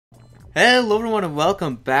Hello everyone and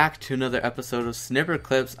welcome back to another episode of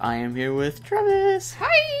Snipperclips. I am here with Travis.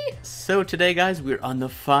 Hi! So today guys, we're on the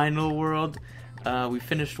final world. We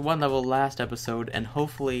finished one level last episode and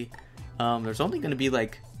hopefully there's only going to be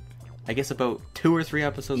like, I guess about 2 or 3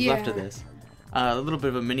 episodes left of this. A little bit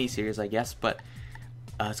of a mini series I guess, but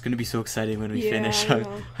it's going to be so exciting when we finish.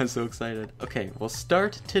 I'm so excited. Okay, we'll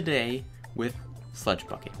start today with Sludge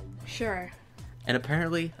Bucket. Sure. And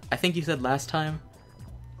apparently, I think you said last time,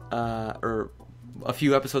 or a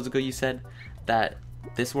few episodes ago you said that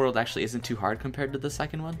this world actually isn't too hard compared to the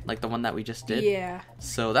second one, like the one that we just did. Yeah.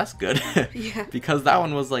 So that's good. Yeah. Because that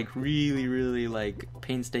one was like really like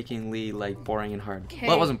painstakingly like boring and hard. Okay.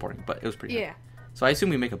 Well, it wasn't boring, but it was pretty hard. Yeah. So I assume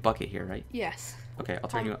we make a bucket here, right? Yes. Okay, I'll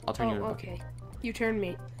turn you in a bucket. Okay. You turn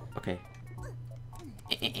me. Okay.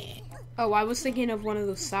 Oh, I was thinking of one of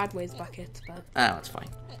those sideways buckets, but... Ah, that's fine.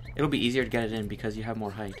 It'll be easier to get it in because you have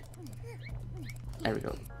more height. There we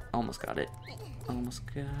go. Almost got it. Almost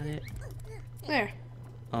got it. There.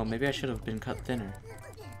 Oh, maybe I should have been cut thinner.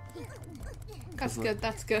 That's good,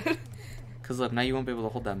 that's good. Because look, now you won't be able to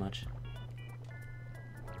hold that much.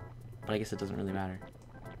 But I guess it doesn't really matter.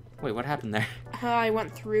 Wait, what happened there? I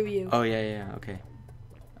went through you. Oh, yeah, okay.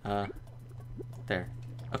 There.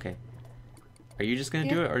 Okay. Are you just going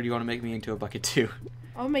to do it, or do you want to make me into a bucket too?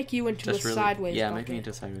 I'll make you into just a sideways Yeah, bucket. make me into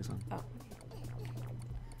a sideways one. Oh.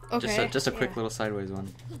 Okay. Just a quick little sideways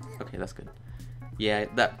one. Okay, that's good. Yeah,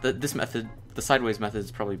 this method, the sideways method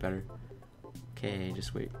is probably better. Okay,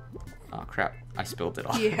 just wait. Oh crap, I spilled it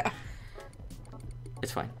all. Yeah.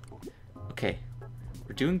 It's fine. Okay,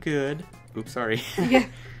 we're doing good. Oops, sorry. Yeah.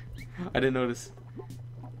 I didn't notice.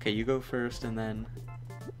 Okay, you go first, and then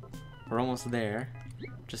we're almost there.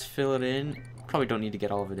 Just fill it in. Probably don't need to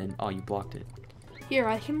get all of it in. Oh, you blocked it. Here,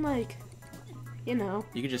 I can like, you know.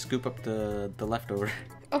 You can just scoop up the leftover.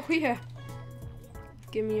 Oh yeah.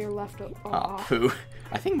 Give me your leftover. Oh, poo.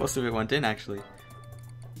 I think most of it went in, actually.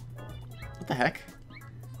 What the heck?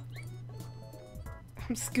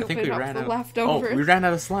 I'm scooping up the leftovers. Oh, we ran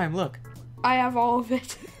out of slime, look. I have all of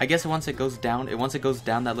it. I guess once it goes down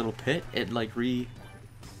that little pit, it like puts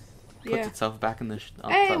itself back in the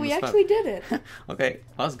Hey, we actually did it. Okay,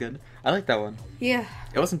 that was good. I like that one. Yeah.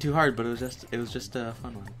 It wasn't too hard, but it was just a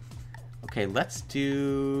fun one. Okay, let's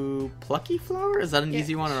do Plucky Flower? Is that an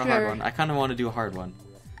easy one or a hard one? I kind of want to do a hard one.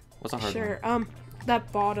 What's a hard one? Sure.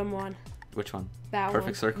 That bottom one. Which one? That Perfect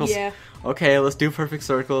one. Circles? Yeah. Okay, let's do Perfect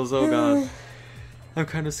Circles. Oh god. I'm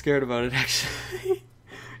kind of scared about it, actually.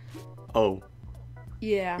 Oh.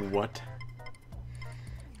 Yeah. What?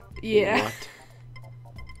 Yeah.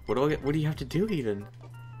 What? What do you have to do, even?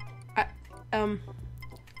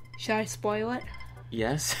 Should I spoil it?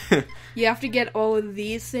 Yes. You have to get all of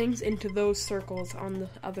these things into those circles on the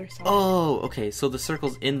other side. Oh, okay. So the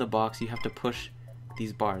circles in the box, you have to push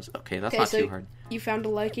these bars. Okay, that's not too hard. You found a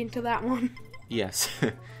liking to that one? Yes.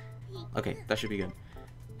 Okay, that should be good.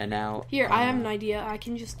 And now... Here, I have an idea. I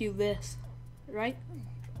can just do this. Right?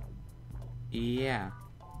 Yeah.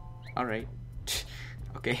 Alright.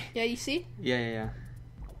 Okay. Yeah, you see? Yeah.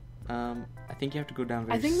 I think you have to go down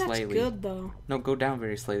very slightly. I think that's good, though. No, go down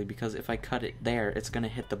very slightly, because if I cut it there, it's going to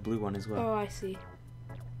hit the blue one as well. Oh, I see.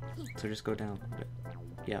 So just go down a little bit.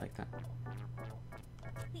 Yeah, like that.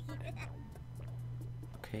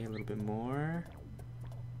 Okay, a little bit more.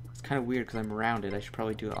 It's kind of weird because I'm rounded. I should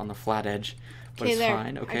probably do it on the flat edge. But it's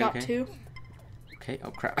fine. Okay, I got 2. Okay,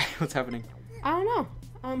 oh crap. What's happening? I don't know.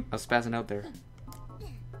 I was spazzing out there.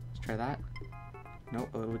 Let's try that. Nope,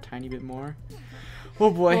 a little tiny bit more. Oh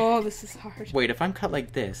boy. Oh, this is hard. Wait, if I'm cut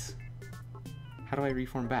like this, how do I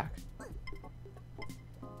reform back?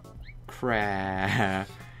 Crap.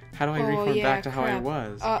 How do I reform back to how I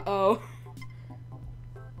was? Uh-oh.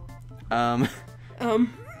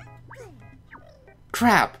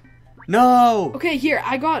 Crap. No! Okay, here,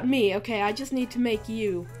 I got me. Okay, I just need to make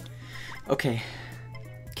you. Okay.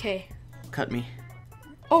 Okay. Cut me.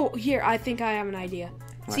 Oh, here, I think I have an idea.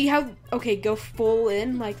 What? See how... Okay, go full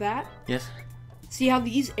in like that. Yes. See how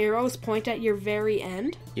these arrows point at your very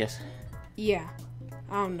end? Yes. Yeah.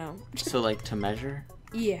 I don't know. So, like, to measure?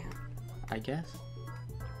 Yeah. I guess?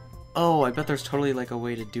 Oh, I bet there's totally, like, a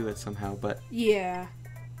way to do it somehow, but... Yeah.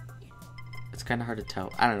 It's kind of hard to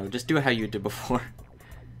tell. I don't know. Just do it how you did before.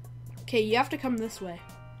 Okay, you have to come this way.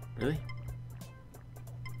 Really?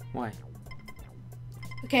 Why?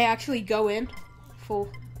 Okay, actually go in. Full.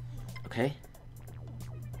 Okay.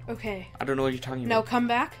 Okay. I don't know what you're talking Now about. come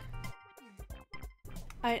back.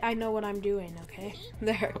 I know what I'm doing, okay?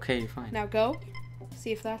 There. Okay, you're fine. Now go.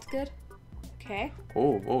 See if that's good. Okay.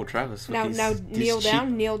 Oh, Travis. Now kneel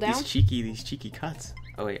down. These cheeky cuts.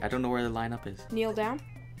 Oh wait, I don't know where the lineup is. Kneel down.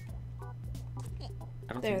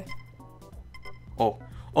 I don't There. think. Oh,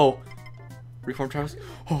 oh. Reform Travis.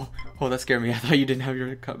 Oh, that scared me. I thought you didn't have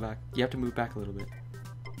your cut back. You have to move back a little bit.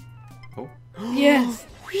 Oh. Yes.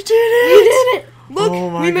 We did it! We did it! Look, Oh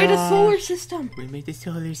my we made a solar gosh. system. We made the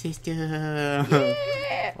solar system.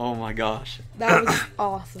 Yeah. Oh my gosh. That was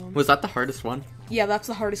awesome. Was that the hardest one? Yeah, that's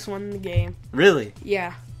the hardest one in the game. Really?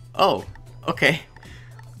 Yeah. Oh, okay.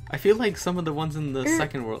 I feel like some of the ones in the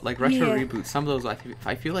second world, like Retro Yeah. Reboot, some of those,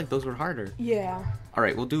 I feel like those were harder. Yeah.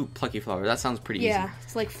 Alright, we'll do Plucky Flower. That sounds pretty Yeah, easy.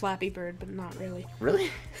 it's like Flappy Bird, but not really. Really?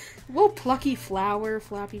 Well, Plucky Flower,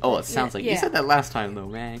 Flappy Bird. Oh, it sounds like... yeah. You said that last time, though,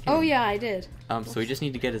 man. Come Oh, on. yeah, I did. So we just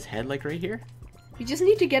need to get his head, like, right here? We just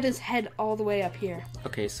need to get his head all the way up here.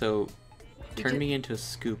 Okay, so... Turn me into a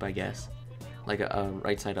scoop, I guess. Like a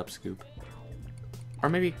right-side-up scoop. Or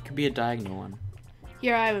maybe it could be a diagonal one.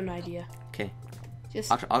 Here, I have an idea. Okay. Just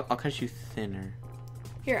I'll cut you thinner.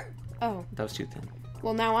 here. Oh, That was too thin.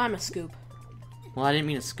 well, now I'm a scoop. Well, I didn't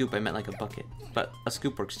mean a scoop, I meant like a bucket. But a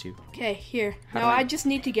scoop works too. Okay, here. How Now do I- I just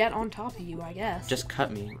need to get on top of you, I guess. Just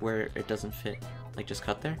cut me where it doesn't fit. Like, just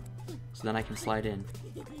cut there. So then I can slide in.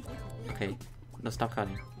 Okay. No, stop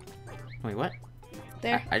cutting. Wait, what?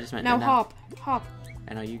 there. I just meant Now and hop.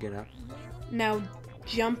 And now you get up. Now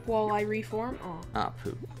jump while I reform. Oh. Ah,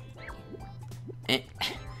 poop. Eh.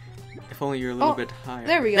 If only you're a little Oh, bit higher.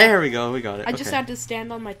 there we go. There we go, we got it. I just Okay. had to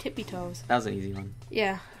stand on my tippy toes. That was an easy one.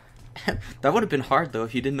 Yeah. That would have been hard, though,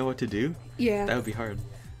 if you didn't know what to do. Yeah. That would be hard.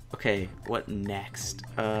 Okay, what next?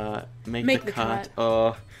 Make Make the the cut. cut.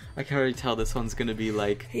 Oh, I can already tell this one's gonna be,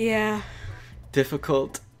 like, Yeah.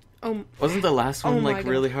 difficult. Oh. Wasn't the last one, Oh my like,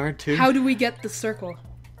 God. really hard, too? How do we get the circle?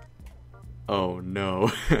 Oh,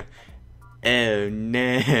 no. Oh,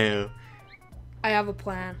 no. I have a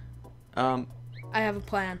plan. I I have a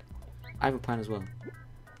plan. have a plan as well.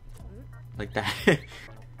 Like that.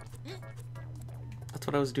 That's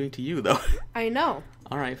what I was doing to you, though. I know.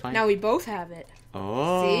 Alright, fine. Now we both have it.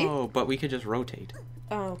 Oh, but we could just rotate.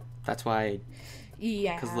 Oh. That's why...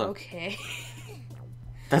 Yeah. 'Cause look. Okay.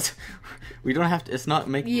 That's... We don't have to... It's not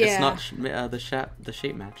make... Yeah. It's not the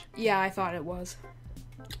shape match. Yeah, I thought it was.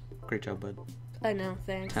 Great job, bud. I know.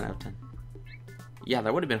 Thanks. 10 out of 10. Yeah,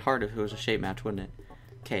 that would have been hard if it was a shape match, wouldn't it?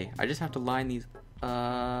 Okay, I just have to line these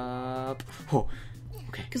up. Oh,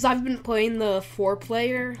 okay. Because I've been playing the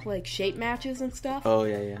 4-player like shape matches and stuff. Oh,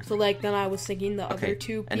 yeah. So like then I was thinking the Okay, other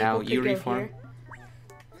two people and now could you go reform. here.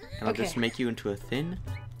 And I'll Okay. just make you into a thin,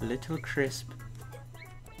 little crisp.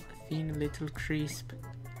 A thin, little crisp.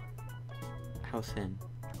 How thin?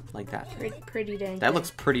 Like that. Pretty dang. That thin.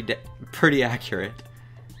 looks pretty accurate.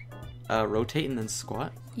 Rotate and then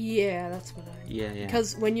squat? Yeah, that's what I. Yeah.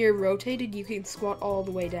 Because when you're rotated, you can squat all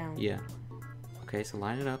the way down. Yeah. Okay, so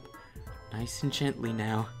line it up. Nice and gently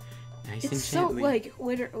now. Nice and It's so gently. like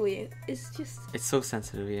literally, it's just. It's so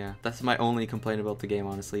sensitive, yeah. That's my only complaint about the game,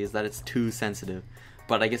 honestly, is that it's too sensitive.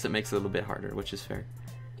 But I guess it makes it a little bit harder, which is fair.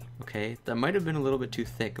 Okay, that might have been a little bit too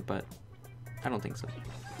thick, but I don't think so.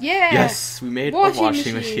 Yeah. Yes, we made Washing a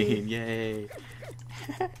washing machine. machine. Yay!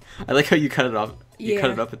 I like how you cut it off. You cut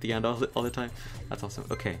Yeah. it up at the end all the time. That's awesome.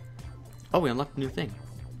 Okay. Oh, we unlocked a new thing.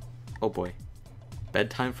 Oh boy.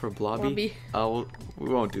 Bedtime for Blobby. Blobby. Oh, we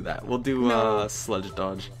won't do that. We'll do No. Sludge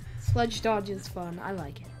Dodge. Sludge dodge is fun. I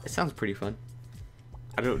like it. It sounds pretty fun.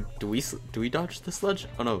 I don't. Do we dodge the sludge?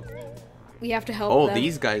 Oh no. We have to help Oh, them.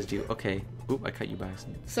 these guys do. Okay. Oop, I cut you by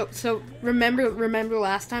accident. So remember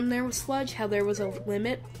last time there was sludge? How there was a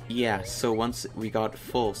limit? Yeah. So once we got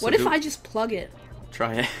full. So What if I just plug it?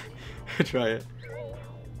 Try it. Try it.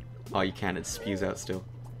 Oh, you can't. It spews out still.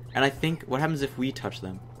 And I think, what happens if we touch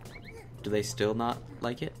them? Do they still not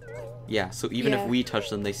like it? Yeah, so even Yeah. if we touch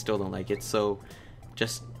them, they still don't like it. So,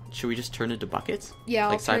 should we just turn into buckets? Yeah,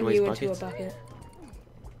 Like I'll turn sideways you buckets? into a bucket.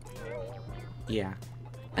 Yeah.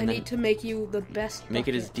 I And then need to make you the best. make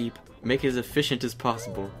it bucket. as deep, make it as efficient as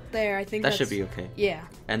possible. There, I think That that's, should be okay. Yeah.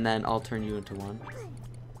 And then I'll turn you into one.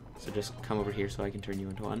 So just come over here so I can turn you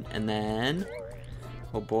into one. And then,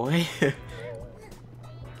 oh boy.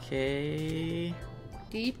 Okay.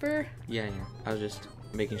 Deeper. Yeah. I was just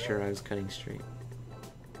making sure I was cutting straight.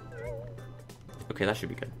 Okay, that should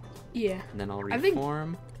be good. Yeah. And then I'll I think-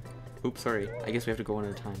 reform. Oops, sorry. I guess we have to go one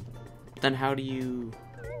at a time. Then how do you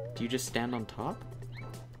just stand on top?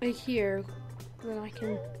 Right here. Then I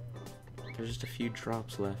can. There's just a few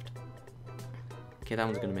drops left. Okay, that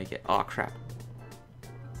one's gonna make it. Oh crap.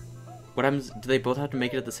 What happens? Do they both have to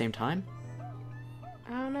make it at the same time?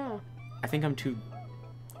 I don't know. I think I'm too...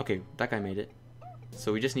 Okay, that guy made it.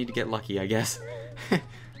 So we just need to get lucky, I guess.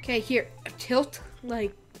 Okay, here. Tilt.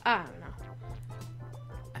 Like, I don't know.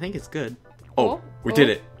 I think it's good. Oh, Oh, we oh. did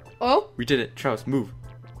it. Oh? We did it. Travis, move.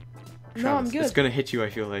 No, I'm Travis, good. It's gonna hit you, I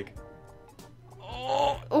feel like.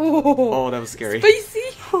 Oh! Oh, that was scary. Spicy.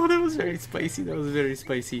 Oh, that was very spicy. That was very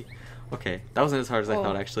spicy. Okay, that wasn't as hard as I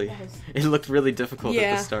thought, actually. was- It looked really difficult at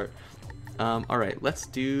Yeah. the start. Alright, let's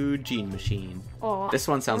do Gene Machine. Oh, This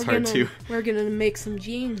one sounds we're hard, gonna- too. We're gonna make some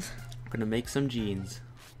jeans. I'm gonna make some jeans.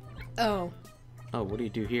 Oh. Oh, what do you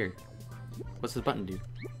do here? What's the button do?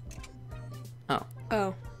 Oh,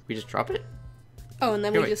 Oh. we just drop it? Oh, and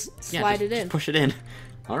then Here, we wait. just Yeah, slide it just in. push it in.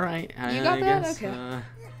 Alright, You got I that? guess, Okay.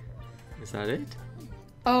 Is that it?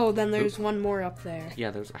 Oh, then there's one more up there.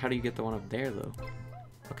 Yeah, there's. How do you get the one up there, though?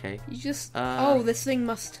 Okay. You just. Uh, oh, this thing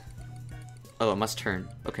must. Oh, it must turn.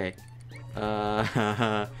 Okay.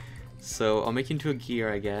 So I'll make you into a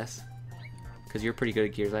gear, I guess. Because you're pretty good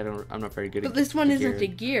at gears. I'm not very good at But this one at isn't gear. a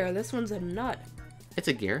gear. This one's a nut. It's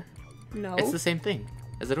a gear. No. It's the same thing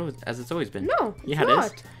as it's always been. No, Yeah, it's it not.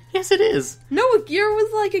 is. Yes, it is. No, a gear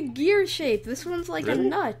was like a gear shape. This one's like Really? a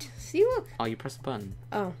nut. See, look. Oh, you press the button.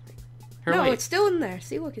 Oh. Here, No, wait. it's still in there.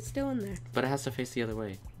 See, look, it's still in there. But it has to face the other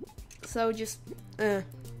way. So just.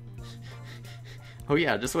 Oh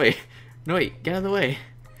yeah, just wait. No wait, get out of the way.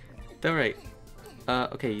 All right.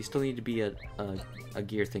 Okay, you still need to be a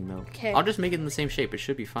gear thing though. Okay. I'll just make it in the same shape. It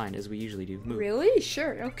should be fine as we usually do. Move. Really?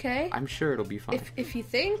 Sure. Okay. I'm sure it'll be fine. If you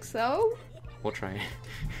think so. We'll try it.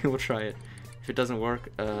 We'll try it. If it doesn't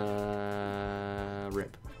work,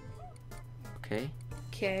 rip. Okay.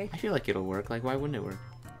 Okay. I feel like it'll work. Like, why wouldn't it work?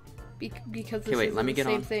 Because Okay, this wait, isn't let me the get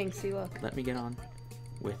same on. thing. See, look. Let me get on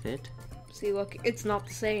with it. See, look. It's not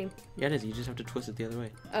the same. Yeah, it is. You just have to twist it the other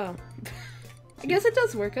way. Oh. I guess it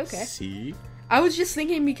does work. Okay. See? I was just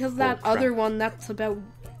thinking because that crap. other one that's about.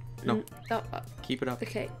 No. Oh, Keep it up.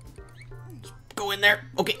 okay. Go in there.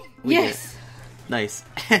 Okay. we did it. Yes. Nice.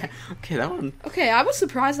 Okay, that one. Okay, I was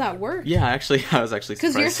surprised that worked. Yeah, actually, I was actually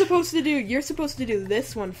Because surprised. you're supposed to do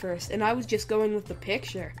this one first, and I was just going with the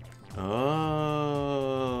picture.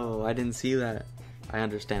 Oh, I didn't see that. I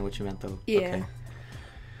understand what you meant though. Yeah. Okay.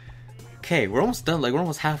 Okay, we're almost done. Like we're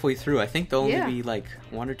almost halfway through. I think there'll only Yeah. be like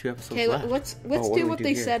 1 or 2 episodes Okay, left. let's Oh, what do do we what do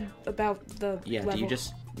they here? said about the Yeah. level. Do you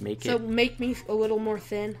just make So it? make me a little more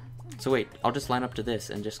thin. So wait, I'll just line up to this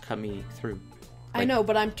and just cut me through. I Like- know,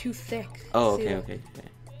 but I'm too thick. Oh, See, okay, look.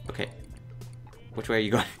 okay. Which way are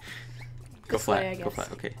you going? Go This flat. way, I Go guess.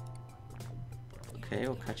 flat. Okay. Okay,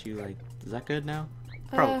 I'll cut you like. Is that good now?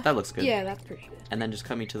 Probably. That looks good. Yeah, that's pretty good. And then just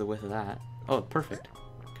cut me to the width of that. Oh, perfect.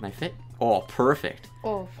 Can I fit? Oh, perfect.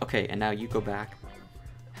 Oh, Okay, and now you go back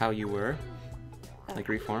how you were. Like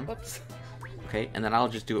reform. whoops. Okay, and then I'll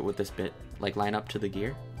just do it with this bit. Like line up to the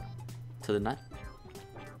gear. To the nut.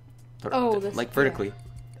 Oh, this- like vertically.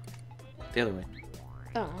 The other way.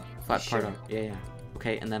 Oh, Flat sure. part up. Yeah.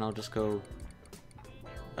 Okay, and then I'll just go.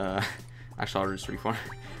 Actually, I'll just reform.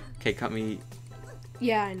 Okay, cut me.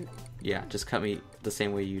 Yeah, and Yeah, just cut me the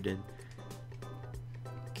same way you did.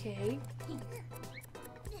 okay.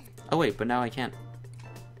 Oh wait, but now I can't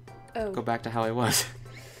Oh, go back to how I was.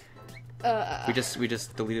 We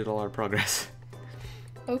just deleted all our progress.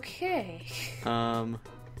 okay.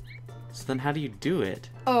 So then how do you do it?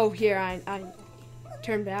 Oh, here I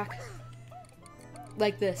turn back.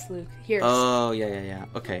 Like this, Luke. Here. Oh yeah.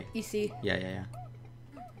 Okay. You see? Yeah.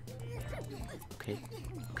 Okay.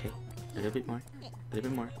 A little bit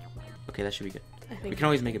more. Okay, that should be good. I We think. can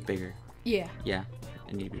always make it bigger. Yeah. Yeah,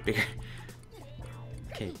 it need to be bigger.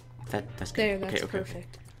 Okay, that's good. There, that's okay.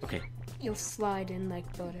 perfect. Okay. You'll slide in like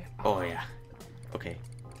butter. Oh yeah. Okay.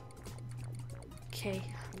 Okay.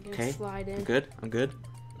 I'm gonna Okay. slide in. I'm good.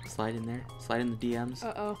 Slide in there. Slide in the DMs.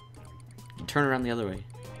 Uh-oh. You turn around the other way,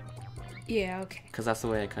 Yeah, okay. because that's the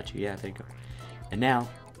way I cut you. Yeah, there you go. And now,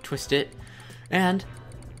 twist it, and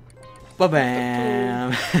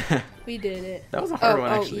ba-bam! We did it. That was a hard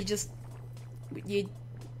one, Oh, actually.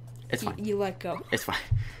 It's fine. You let go. It's fine.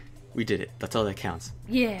 We did it. That's all that counts.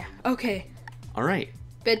 Yeah, okay. All right.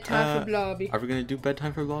 Bedtime for Blobby. Are we gonna do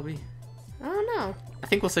bedtime for Blobby? I don't know. I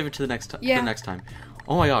think we'll save it to the next time. Yeah. The next time.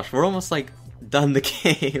 Oh my gosh, we're almost like done the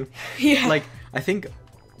game. Yeah. Like I think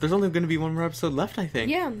there's only gonna be 1 more episode left. I think.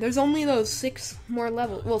 Yeah, there's only those 6 more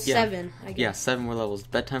levels. Well, Yeah. 7, I guess. Yeah, 7 more levels.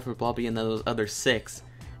 Bedtime for Blobby, and then those other 6,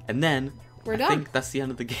 and then We're I done. think that's the end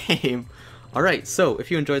of the game. All right. So if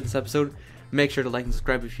you enjoyed this episode, make sure to like and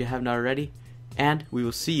subscribe if you have not already, and we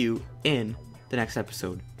will see you in the next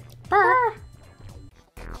episode. Brr.